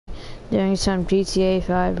doing some GTA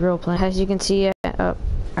 5 roleplay. As you can see, oh,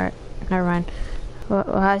 alright, never mind. Well,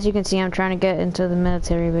 as you can see, I'm trying to get into the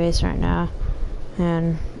military base right now,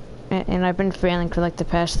 and I've been failing for like the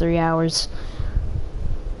past 3 hours.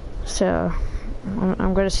 So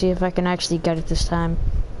I'm gonna see if I can actually get it this time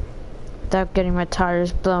without getting my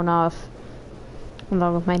tires blown off,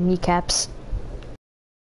 along with my kneecaps.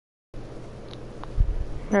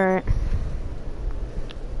 Alright.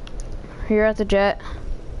 You're at the jet.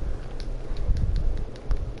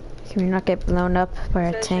 Can you not get blown up by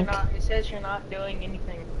a tank? It says you're not doing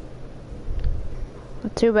anything.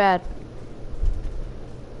 Well, too bad.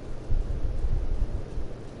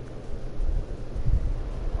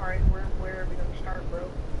 Alright, where are we gonna start, bro?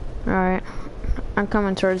 Alright. I'm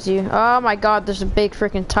coming towards you. Oh my god, there's a big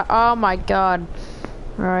freaking oh my god.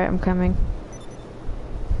 Alright, I'm coming.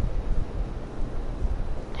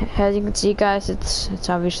 As you can see, guys, it's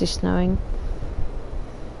obviously snowing.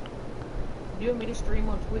 Do you want me to stream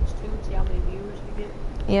on Twitch too and see how many viewers you get?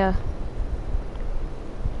 Yeah.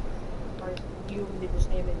 Or do you want me to just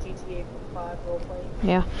name it GTA 5 roleplay?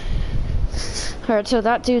 Yeah. Alright, so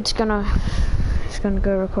that dude's gonna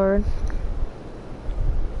go record.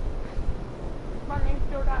 My name's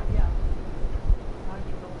still not, yeah. I need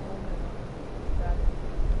to go home and that.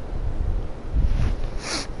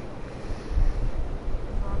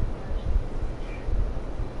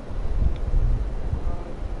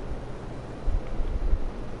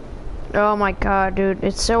 Oh my god, dude,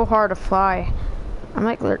 it's so hard to fly. I'm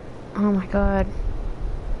like, oh my god.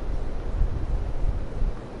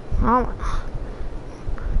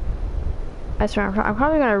 I swear, I'm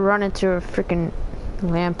probably gonna run into a freaking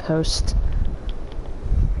lamppost.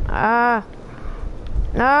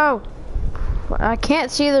 No! I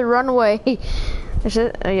can't see the runway. Is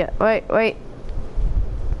it? Yeah, wait.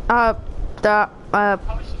 Up,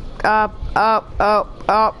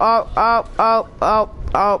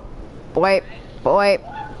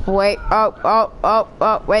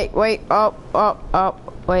 wait,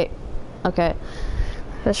 wait. Okay.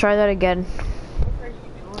 Let's try that again. What are you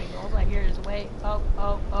doing? All I hear is wait, wait,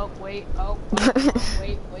 wait,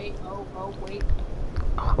 wait.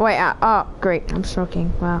 Wait, oh, great, I'm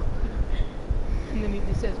smoking, wow. And then it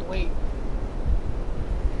just says wait.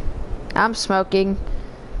 I'm smoking.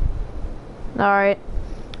 Alright.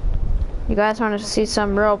 You guys want to see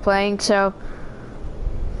some role playing, so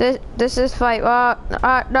this is fight.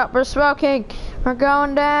 No, we're smoking. We're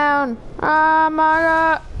going down. Oh my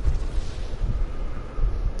god.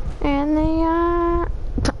 And the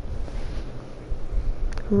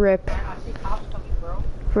RIP.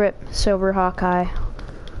 RIP Silver Hawkeye.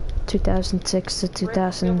 2006 to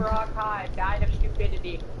 2000. Silver Hawkeye died of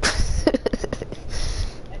stupidity.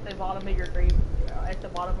 At the bottom of your grave. At the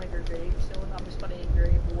bottom of your grave. Still not just funny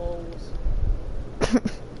grave lols.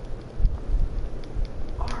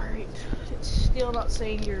 Alright. It's still not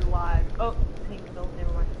saying you're live. Oh, no,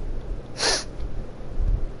 never mind.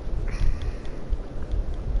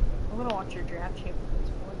 I'm gonna watch your draft champ at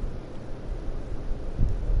this point.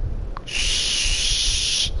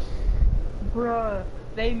 Shh. Bruh,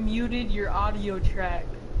 they muted your audio track.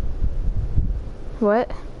 What?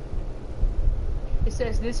 It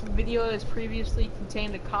says this video has previously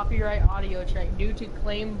contained a copyright audio track. Due to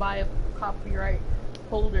claim by a copyright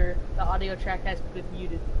holder, the audio track has been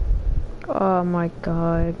muted. Oh my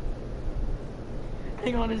god.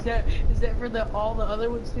 Hang on, is that for all the other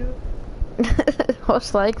ones too?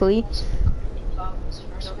 Most likely.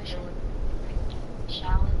 First mission,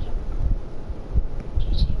 challenge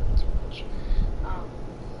GTA too much.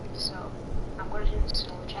 So I'm gonna do the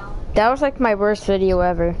snow challenge. That was like my worst video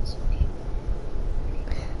ever.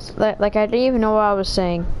 Like I didn't even know what I was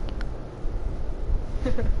saying.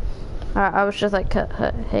 I was just like,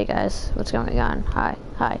 hey guys, what's going on? Hi,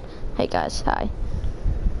 hey guys, hi.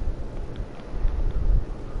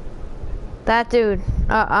 That dude,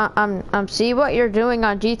 see what you're doing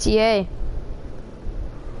on GTA.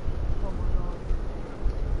 Oh my god.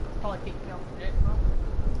 Probably can't count it, huh?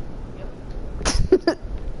 Yep.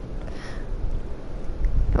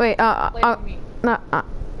 Wait, Play with me.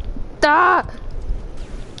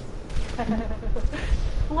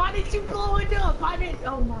 Why did you blow it up? I didn't.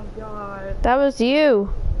 Oh my god. That was you.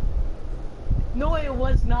 No, it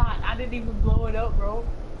was not. I didn't even blow it up, bro.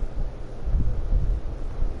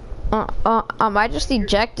 I just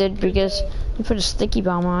ejected because you put a sticky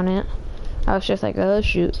bomb on it. I was just like, oh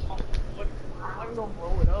shoot. I'm gonna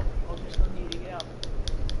blow it up. I'll just need to get out.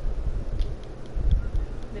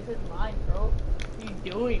 This is mine, bro. What are you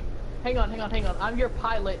doing? Hang on. I'm your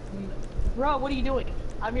pilot. Bro, what are you doing?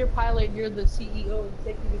 I'm your pilot, you're the CEO,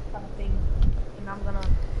 executive kind of thing, and I'm gonna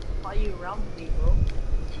fly you around with me, bro.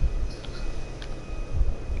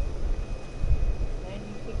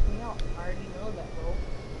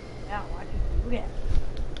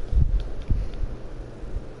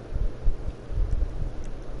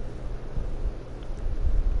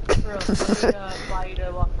 For real, let me fly you to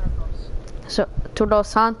Los Santos. So, to Los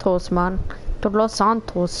Santos, man. To Los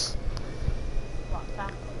Santos. Los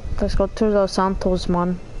Santos. Let's go to Los Santos,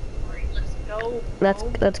 man. Alright, let's go, bro.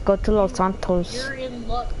 Let's go to Los Santos. You're in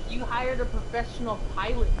luck. You hired a professional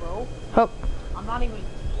pilot, bro. Oh. I'm not even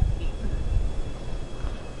joking.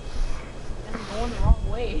 I'm going the wrong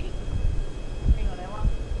way. Hang on, Emma.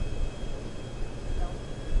 No.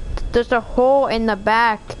 There's a hole in the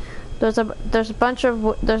back. There's a bunch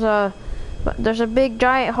of there's a big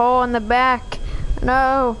giant hole in the back.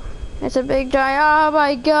 No, it's a big giant. Oh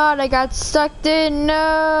my god, I got sucked in.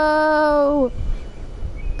 No.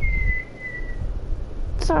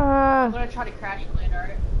 I'm gonna try to crash and land,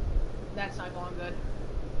 alright? That's not going good.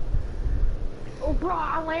 Oh, bro,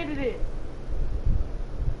 I landed it.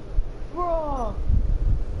 Bro.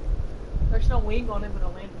 There's no wing on it, but I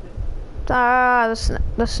landed it.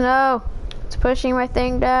 The snow. It's pushing my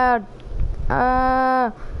thing down.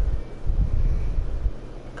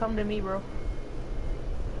 Come to me, bro.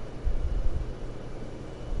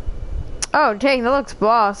 Oh, dang, that looks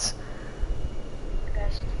boss. You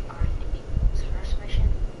guys are in the first mission.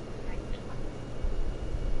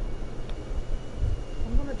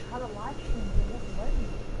 I'm gonna try to live stream, but it won't let me.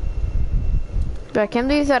 But I can't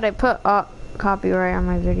believe that I put copyright on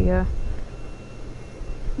my video.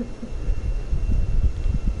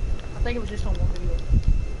 I think it was just on one video.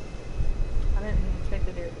 I didn't even check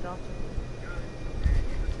the Derek Johnson.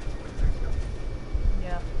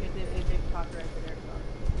 Yeah, it did copyright the Derek Johnson.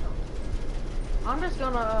 I'm just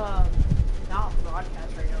gonna not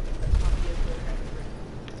broadcast right now because that's not the good.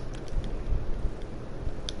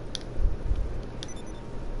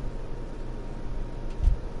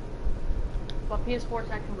 My PS4 is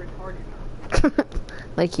acting retarded now.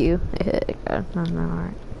 Like you. No,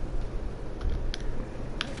 alright.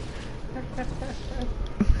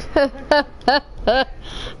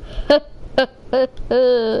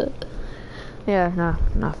 Yeah, no,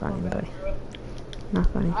 not funny, buddy. Not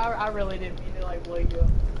funny. I really didn't mean to like blow you up.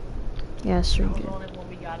 Yes, you I was did. on it when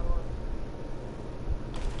we got him on.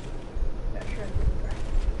 That sure didn't crack.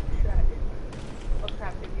 Sure I did. Oh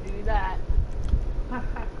crap, did you do that?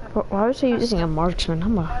 Why was he using a marksman?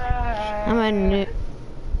 I'm a new.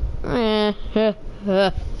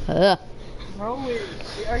 Bro,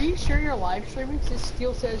 are you sure you're live streaming? 'Cause it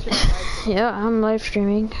still says you're live streaming. Yeah, I'm live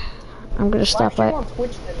streaming. I'm gonna stop Live stream by. on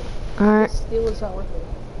Twitch then. Alright. It still is not working.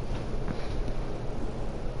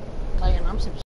 Like, and I'm